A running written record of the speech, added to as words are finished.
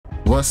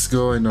What's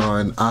going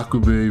on,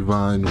 Aquaberry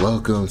Vine?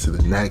 Welcome to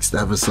the next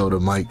episode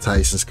of Mike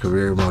Tyson's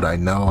career mode. I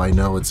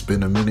know it's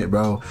been a minute,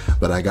 bro,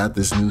 but I got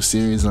this new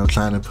series I'm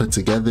trying to put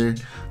together.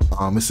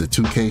 It's a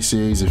 2K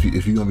series. If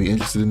you're gonna be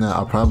interested in that,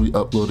 I'll probably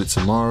upload it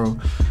tomorrow.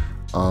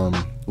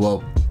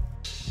 Well,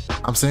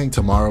 I'm saying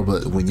tomorrow,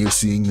 but when you're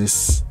seeing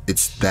this,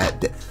 it's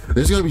that day.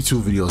 There's gonna be 2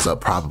 videos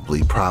up,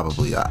 probably.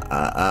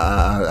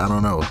 I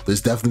don't know.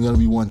 There's definitely gonna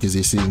be one because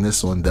you're seeing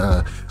this one,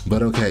 duh.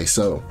 But okay,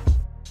 so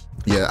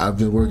yeah, I've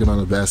been working on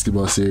a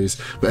basketball series.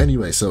 But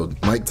anyway, so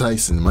Mike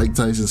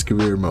Tyson's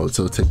career mode.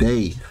 So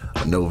today,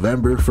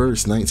 November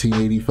 1st,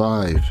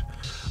 1985,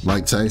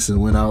 Mike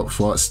Tyson went out,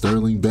 fought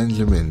Sterling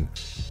Benjamin.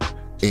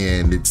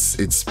 And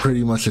it's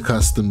pretty much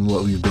accustomed to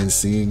what we've been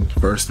seeing.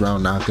 First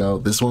round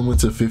knockout. This one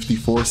went to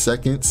 54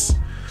 seconds.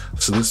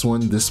 So this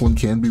one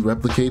can be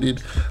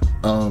replicated.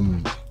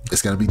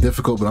 It's gonna be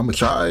difficult, but I'm gonna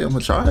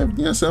try.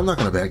 Yeah, so I'm not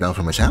gonna back down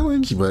from a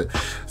challenge. But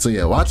so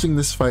yeah, watching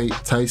this fight,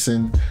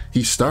 Tyson,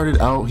 he started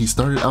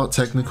out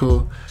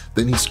technical,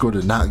 then he scored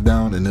a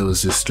knockdown, and it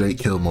was just straight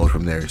kill mode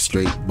from there.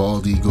 Straight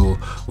bald eagle,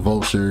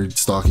 vulture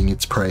stalking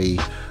its prey,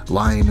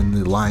 lion in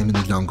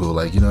the jungle,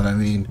 like, you know what I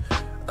mean?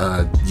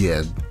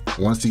 Yeah,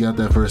 once he got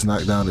that first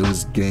knockdown, it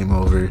was game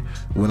over.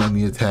 Went on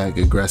the attack,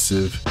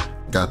 aggressive,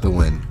 got the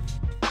win.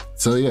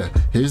 So yeah,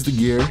 here's the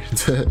gear.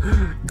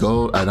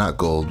 Gold, not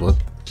gold, but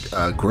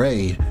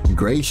gray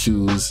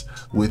shoes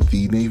with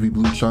the navy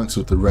blue trunks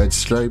with the red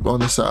stripe on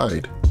the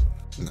side.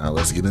 Now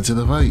let's get into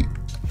the fight.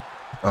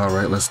 All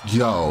right, let's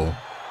go.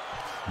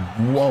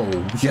 Whoa,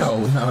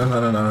 yo,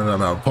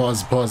 no.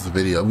 Pause the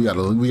video. We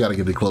gotta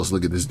get a close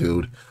look at this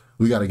dude.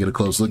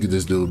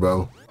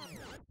 Bro.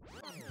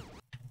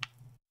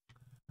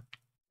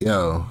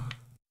 Yo,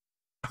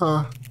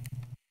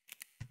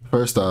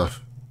 first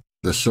off,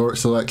 the short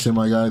selection,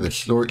 my guy, the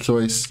short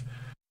choice.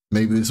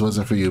 Maybe this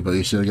wasn't for you, but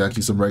you should have got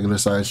you some regular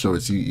size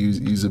shorts.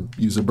 Use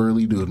a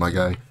burly dude, my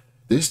guy.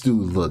 This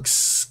dude looks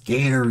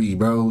scary,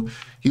 bro.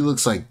 He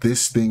looks like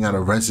this thing out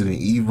of Resident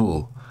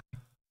Evil.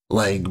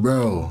 Like,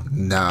 bro,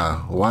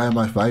 nah. Why am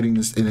I fighting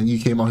this? And then you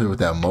came out here with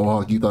that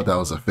mohawk. You thought that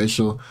was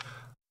official.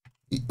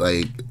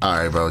 Like, all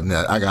right, bro.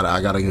 Nah, I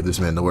gotta get this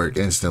man to work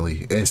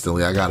instantly.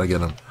 I gotta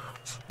get him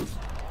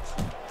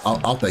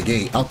out the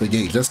gate.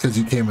 Just because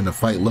you came in the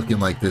fight looking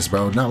like this,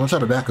 bro. Now I'm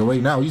trying to back away.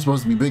 Now you're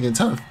supposed to be big and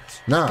tough.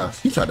 Nah,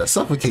 he tried to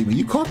suffocate me.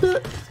 You caught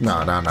that?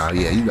 Nah.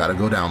 Yeah, you gotta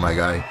go down, my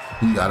guy.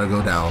 You gotta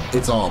go down.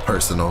 It's all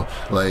personal.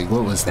 Like,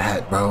 what was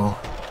that, bro?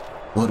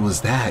 What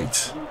was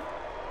that?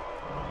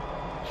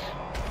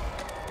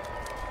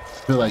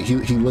 I feel like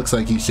he looks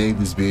like he shaved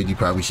his beard. You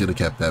probably should have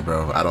kept that,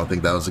 bro. I don't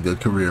think that was a good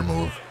career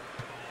move.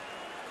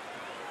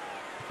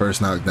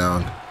 First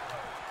knockdown.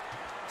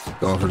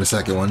 Going for the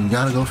second one. You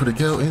gotta go for the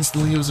kill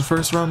instantly. It was a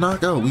first round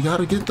knockout. We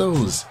gotta get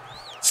those.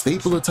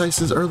 Staple of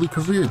Tyson's early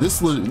career. This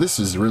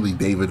is really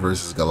David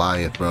versus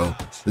Goliath, bro.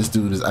 This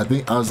dude is, I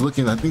think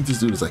this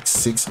dude is like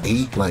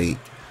 6'8". Like,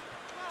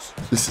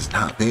 this is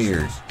not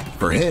fair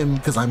for him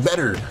because I'm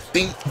better.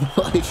 Think,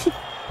 like,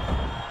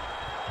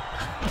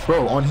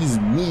 bro, on his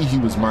knee he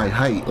was my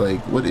height.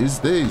 Like, what is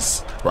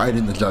this? Right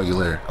in the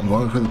jugular. I'm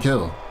going for the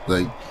kill.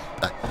 Like,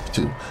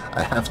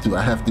 I have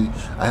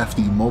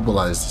to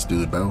immobilize this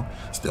dude, bro.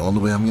 It's the only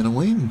way I'm gonna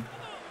win.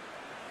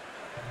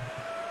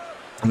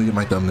 Let me get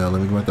my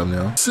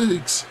thumbnail.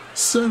 6,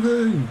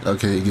 7.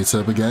 Okay, he gets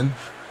up again.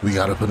 We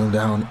gotta put him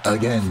down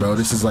again, bro.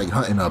 This is like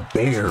hunting a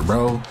bear,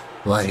 bro.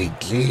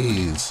 Like,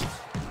 jeez.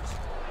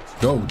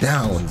 Go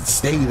down.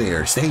 Stay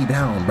there. Stay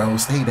down, bro.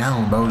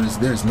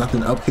 There's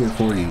nothing up here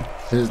for you.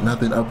 There's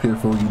nothing up here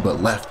for you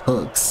but left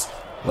hooks.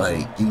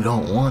 Like, you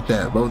don't want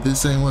that, bro.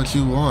 This ain't what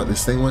you want.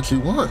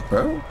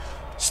 Bro.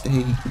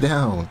 Stay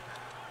down.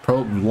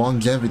 Pro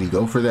longevity.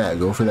 Go for that.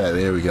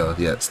 There we go.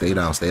 Yeah, stay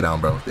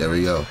down, bro. There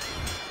we go.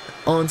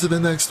 On to the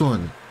next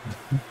one.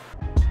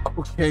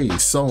 Okay,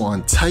 so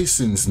on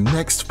Tyson's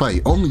next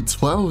fight, only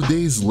 12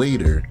 days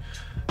later,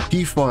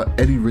 he fought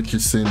Eddie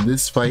Richardson.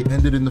 This fight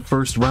ended in the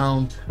first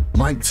round.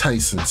 Mike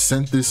Tyson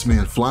sent this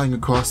man flying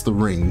across the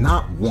ring,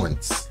 not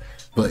once,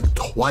 but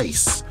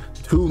twice.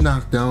 2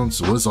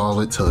 knockdowns was all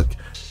it took.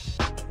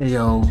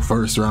 KO,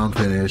 first round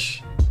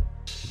finish.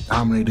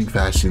 Dominating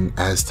fashion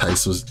as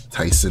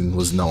Tyson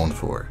was known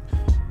for.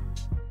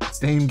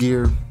 Same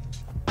gear.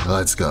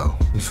 Let's go.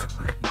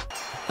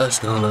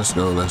 Let's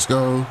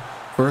go.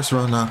 First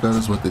round knockout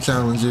is what the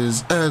challenge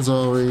is, as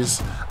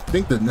always. I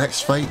think his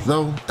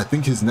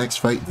next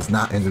fight does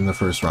not end in the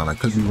first round. I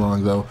could be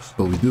wrong though,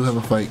 but we do have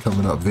a fight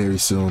coming up very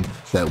soon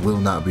that will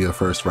not be a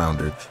first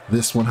rounder.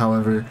 This one,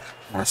 however,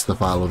 has to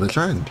follow the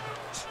trend.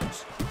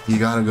 You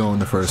gotta go in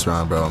the first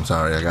round, bro. I'm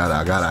sorry.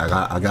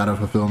 I gotta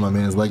fulfill my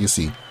man's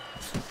legacy.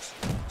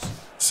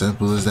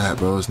 Simple as that,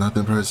 bro. It's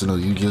nothing personal.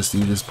 You just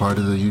part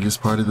of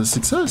the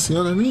success. You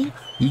know what I mean?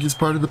 You just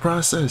part of the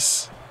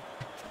process.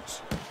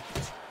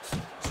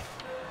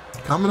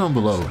 Comment on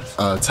below.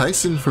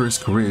 Tyson for his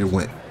career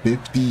went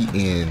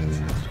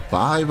 50-5,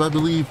 I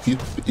believe.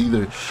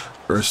 Either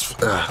first,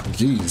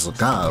 jeez,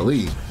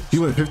 golly, he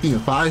went 50-5,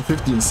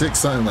 50-6,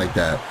 something like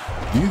that.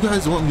 Do you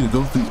guys want me to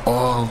go through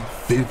all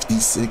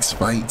 56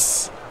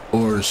 fights,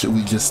 or or should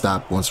we just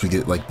stop once we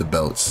get like the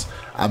belts?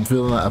 I'm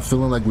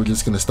feeling like we're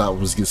just gonna stop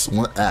once we get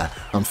one.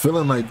 I'm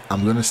feeling like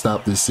I'm gonna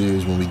stop this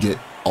series when we get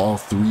all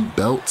 3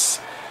 belts,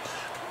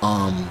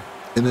 and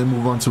then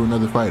move on to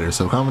another fighter.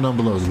 So comment down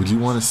below, would you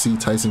want to see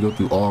Tyson go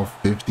through all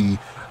 50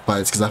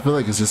 fights? Because I feel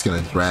like it's just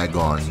gonna drag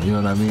on, you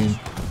know what I mean?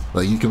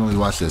 Like, you can only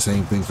watch the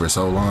same thing for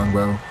so long,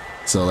 bro.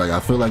 So like, I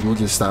feel like we'll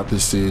just stop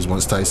this series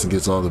once Tyson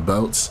gets all the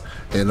belts,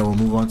 and then we'll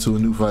move on to a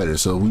new fighter.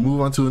 So if we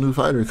move on to a new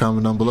fighter,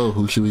 comment down below,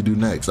 who should we do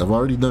next? I've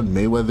already done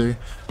Mayweather.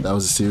 That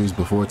was a series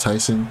before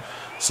Tyson,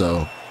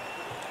 so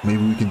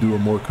maybe we can do a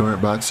more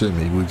current boxer.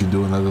 Maybe we can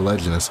do another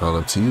legend. It's all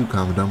up to you.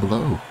 Comment down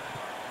below.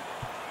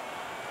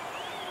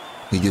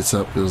 He gets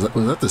up. Was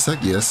that the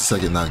second? Yeah, that's the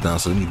second knockdown.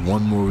 So we need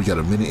one more. We got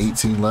a minute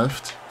 18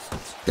 left.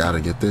 Gotta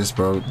get this,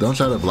 bro. Don't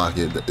try to block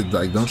it.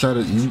 Like, don't try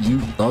to.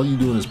 All you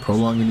doing is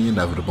prolonging the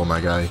inevitable,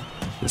 my guy.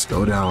 Just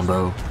go down,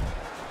 bro.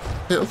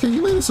 Hey, okay,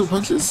 you landed some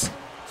punches.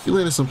 You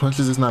landed some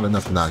punches. It's not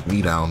enough to knock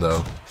me down,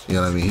 though. You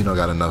know what I mean? He don't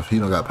got enough. He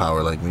don't got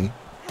power like me.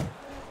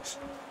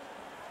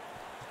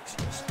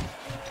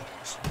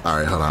 All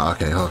right, hold on.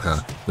 Okay, hold on.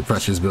 The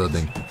pressure's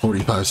building.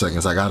 45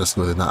 seconds. I gotta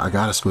score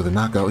the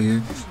knockout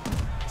here.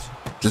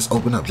 Just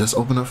open up. Just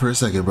open up for a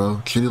second,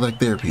 bro. Treat it like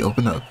therapy.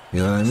 Open up.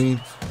 You know what I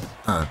mean?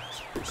 All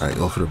right,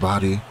 go for the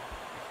body.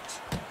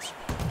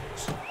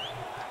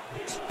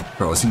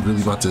 Bro, is he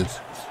really about to?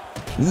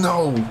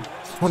 No!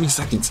 20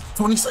 seconds.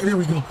 20 seconds. There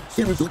we go.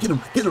 Here we go. Get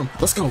him. Get him.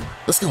 Let's go.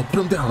 Let's go. Put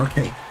him down.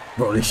 Okay.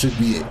 Bro, this should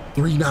be it.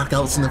 3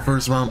 knockouts in the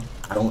first round.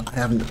 I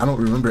don't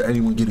remember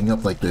anyone getting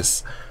up like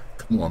this.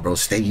 Come on, bro.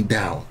 Stay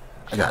down.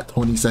 I got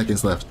 20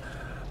 seconds left.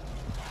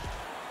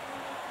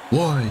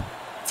 1,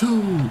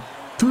 2,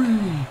 3,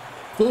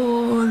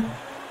 4.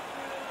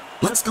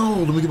 Let's go.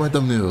 Let me get my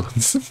thumbnail.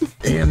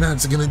 And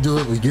that's gonna do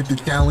it. We get the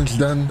challenge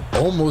done.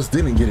 Almost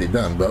didn't get it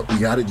done, but we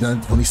got it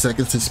done. 20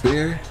 seconds to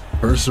spare.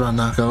 First round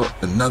knockout.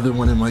 Another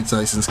one in Mike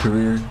Tyson's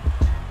career.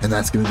 And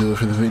that's gonna do it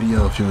for the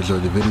video. If you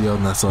enjoyed the video,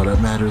 and that's all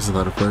that matters,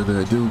 without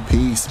further ado,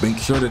 peace. Make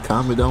sure to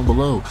comment down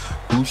below.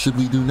 Who should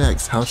we do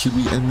next? How should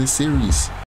we end this series?